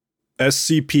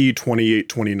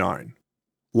SCP-2829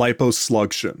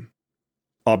 Liposlugtion.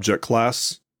 Object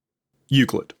Class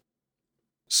Euclid.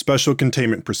 Special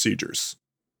Containment Procedures.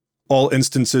 All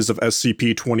instances of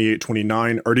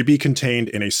SCP-2829 are to be contained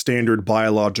in a standard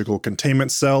biological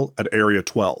containment cell at Area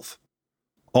 12.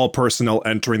 All personnel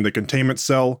entering the containment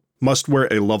cell must wear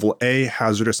a Level A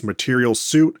hazardous materials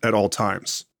suit at all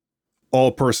times.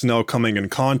 All personnel coming in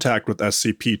contact with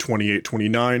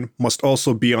SCP-2829 must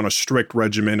also be on a strict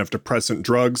regimen of depressant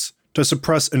drugs to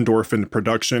suppress endorphin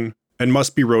production and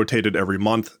must be rotated every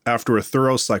month after a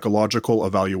thorough psychological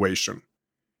evaluation.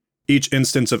 Each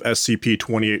instance of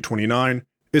SCP-2829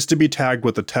 is to be tagged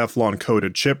with a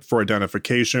Teflon-coated chip for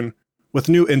identification, with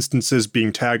new instances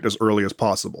being tagged as early as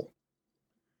possible.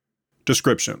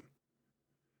 Description: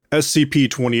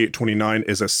 SCP-2829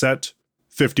 is a set,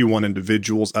 51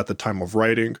 individuals at the time of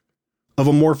writing, of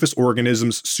amorphous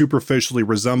organisms superficially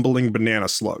resembling banana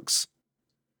slugs.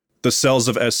 The cells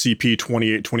of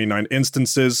SCP-2829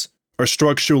 instances are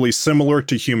structurally similar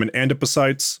to human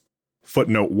adipocytes,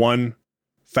 footnote 1,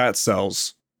 fat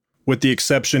cells, with the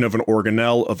exception of an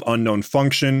organelle of unknown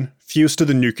function fused to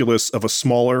the nucleus of a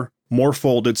smaller, more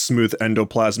folded smooth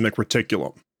endoplasmic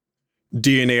reticulum.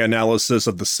 DNA analysis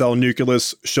of the cell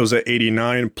nucleus shows a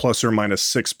 89 plus or minus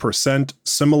 6%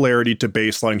 similarity to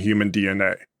baseline human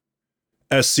DNA.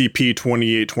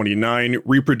 SCP-2829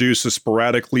 reproduces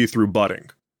sporadically through budding.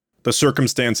 The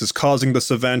circumstances causing this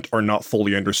event are not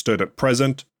fully understood at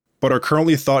present, but are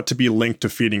currently thought to be linked to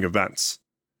feeding events.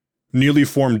 Newly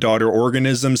formed daughter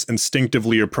organisms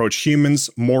instinctively approach humans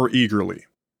more eagerly.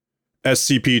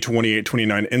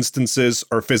 SCP-2829 instances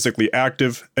are physically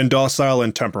active and docile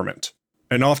in temperament,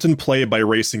 and often play by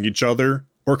racing each other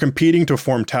or competing to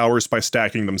form towers by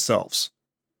stacking themselves.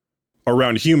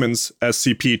 Around humans,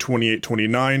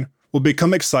 SCP-2829 will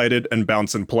become excited and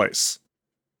bounce in place.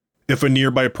 If a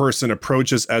nearby person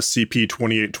approaches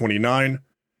SCP-2829,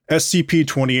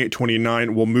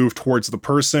 SCP-2829 will move towards the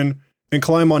person and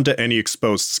climb onto any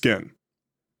exposed skin.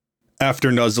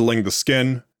 After nuzzling the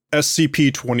skin,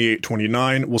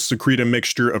 SCP-2829 will secrete a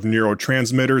mixture of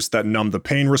neurotransmitters that numb the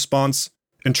pain response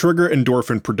and trigger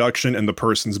endorphin production in the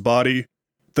person's body,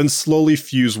 then slowly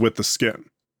fuse with the skin.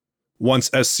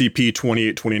 Once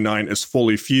SCP-2829 is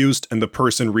fully fused and the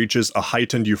person reaches a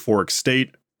heightened euphoric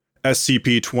state,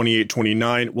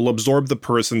 SCP-2829 will absorb the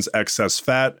person's excess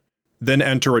fat, then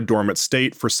enter a dormant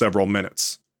state for several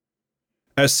minutes.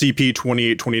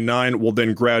 SCP-2829 will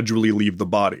then gradually leave the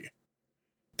body.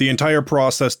 The entire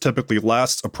process typically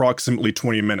lasts approximately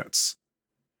 20 minutes.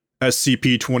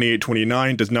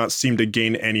 SCP-2829 does not seem to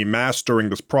gain any mass during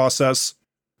this process,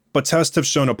 but tests have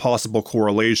shown a possible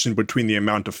correlation between the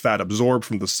amount of fat absorbed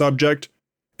from the subject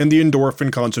and the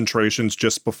endorphin concentrations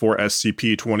just before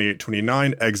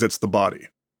SCP-2829 exits the body.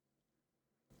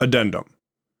 Addendum: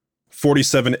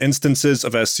 47 instances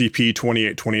of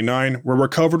SCP-2829 were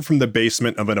recovered from the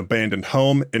basement of an abandoned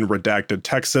home in redacted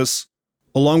Texas,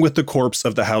 along with the corpse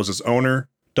of the house's owner,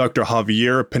 Dr.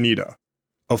 Javier Pineda,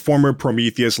 a former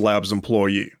Prometheus Labs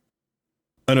employee.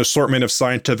 An assortment of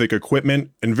scientific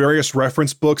equipment and various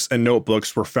reference books and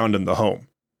notebooks were found in the home.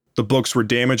 The books were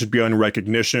damaged beyond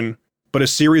recognition, but a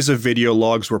series of video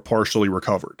logs were partially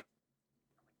recovered.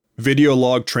 Video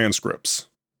log transcripts.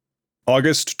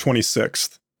 August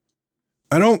 26th.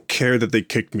 I don't care that they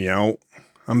kicked me out.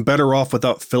 I'm better off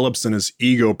without Phillips and his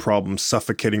ego problems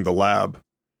suffocating the lab.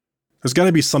 There's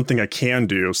gotta be something I can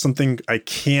do, something I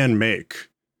can make.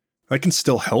 I can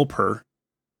still help her.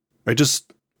 I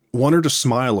just want her to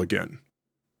smile again.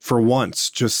 For once,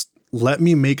 just let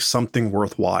me make something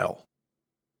worthwhile.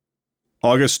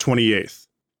 August 28th.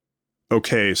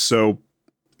 Okay, so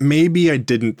maybe I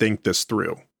didn't think this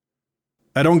through.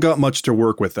 I don't got much to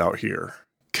work with out here.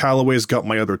 Calloway's got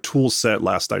my other tool set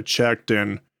last I checked,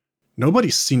 and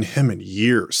nobody's seen him in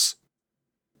years.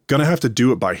 Gonna have to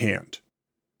do it by hand.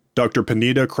 Dr.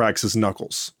 Pineda cracks his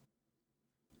knuckles.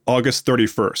 August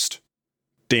 31st.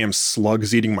 Damn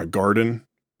slugs eating my garden.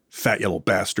 Fat yellow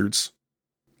bastards.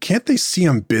 Can't they see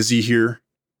I'm busy here?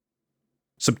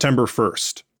 September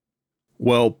 1st.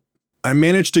 Well, I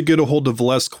managed to get a hold of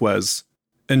Velazquez,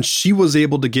 and she was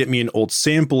able to get me an old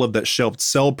sample of that shelved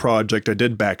cell project I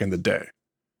did back in the day.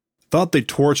 Thought they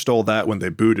torched all that when they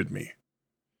booted me.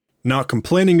 Not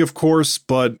complaining, of course,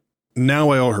 but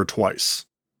now I owe her twice.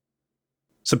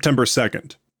 September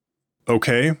 2nd.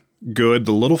 Okay, good,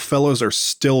 the little fellows are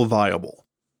still viable.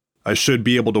 I should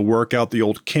be able to work out the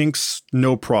old kinks,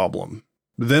 no problem.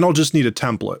 Then I'll just need a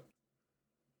template.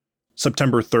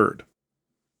 September 3rd.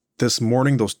 This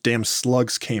morning those damn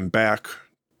slugs came back,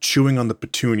 chewing on the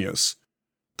petunias.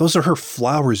 Those are her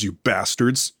flowers, you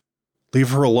bastards.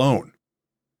 Leave her alone.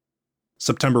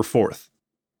 September 4th.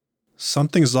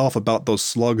 Something's off about those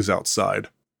slugs outside.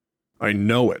 I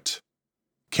know it.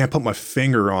 Can't put my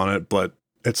finger on it, but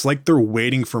it's like they're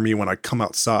waiting for me when I come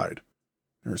outside.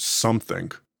 Or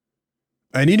something.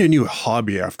 I need a new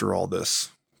hobby after all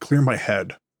this. Clear my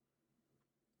head.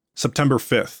 September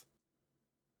 5th.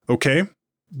 Okay,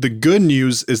 the good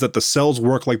news is that the cells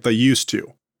work like they used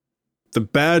to. The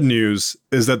bad news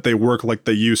is that they work like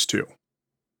they used to.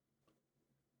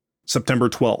 September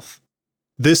 12th.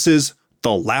 This is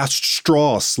the last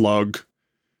straw, slug.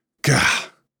 Gah.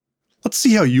 Let's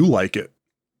see how you like it.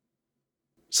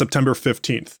 September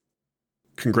 15th.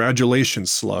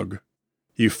 Congratulations, slug.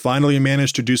 You finally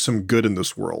managed to do some good in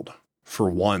this world.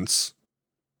 For once.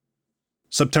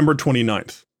 September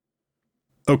 29th.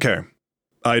 Okay,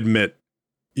 I admit,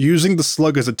 using the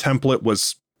slug as a template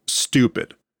was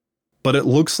stupid. But it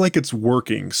looks like it's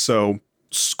working, so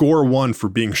score 1 for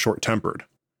being short-tempered.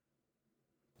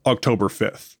 October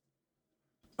 5th.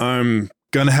 I'm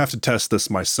gonna have to test this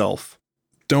myself.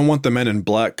 Don't want the men in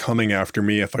black coming after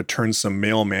me if I turn some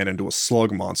mailman into a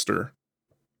slug monster.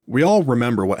 We all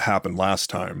remember what happened last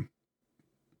time.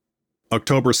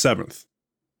 October 7th.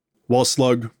 Well,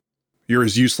 slug, you're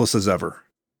as useless as ever.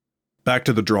 Back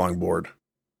to the drawing board.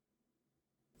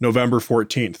 November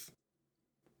 14th.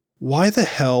 Why the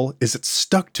hell is it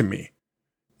stuck to me?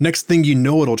 Next thing you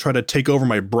know, it'll try to take over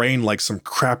my brain like some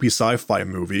crappy sci-fi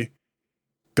movie.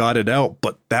 Got it out,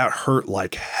 but that hurt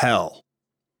like hell.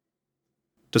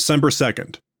 December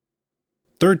 2nd.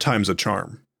 Third time's a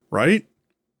charm, right?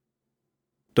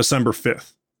 December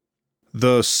 5th.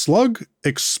 The slug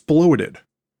exploded.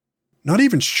 Not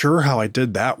even sure how I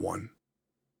did that one.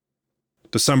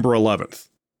 December 11th.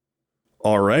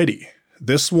 Alrighty,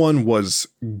 this one was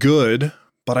good,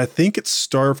 but I think it's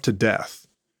starved to death.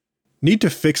 Need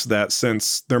to fix that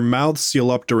since their mouths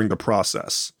seal up during the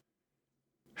process.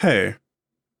 Hey,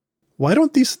 why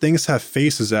don't these things have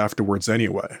faces afterwards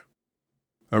anyway?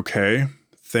 Okay,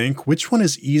 think which one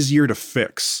is easier to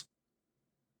fix?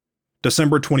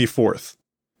 December 24th.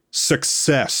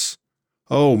 Success.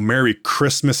 Oh, Merry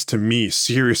Christmas to me.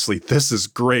 Seriously, this is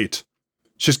great.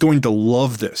 She's going to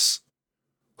love this.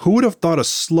 Who would have thought a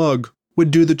slug would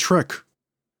do the trick?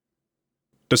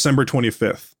 December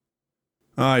 25th.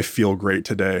 I feel great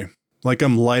today. Like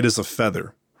I'm light as a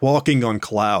feather, walking on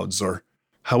clouds, or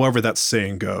however that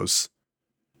saying goes.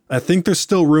 I think there's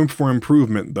still room for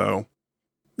improvement, though.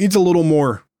 Needs a little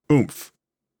more oomph.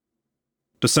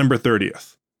 December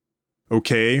 30th.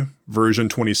 Okay, version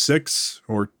 26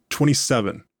 or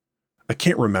 27. I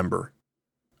can't remember.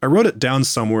 I wrote it down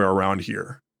somewhere around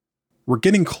here. We're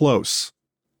getting close.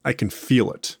 I can feel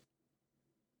it.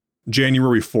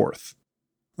 January 4th.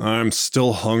 I'm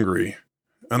still hungry.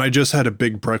 And I just had a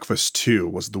big breakfast too,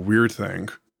 was the weird thing.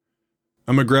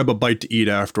 I'm gonna grab a bite to eat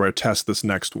after I test this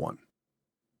next one.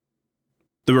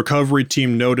 The recovery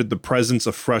team noted the presence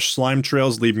of fresh slime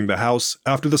trails leaving the house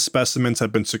after the specimens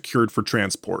had been secured for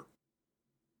transport.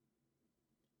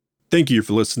 Thank you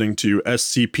for listening to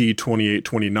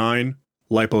SCP-2829,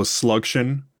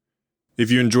 Liposlugtion. If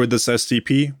you enjoyed this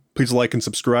SCP, please like and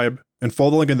subscribe, and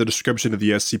follow the link in the description of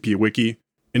the SCP Wiki,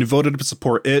 and vote to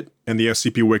support it and the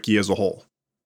SCP Wiki as a whole.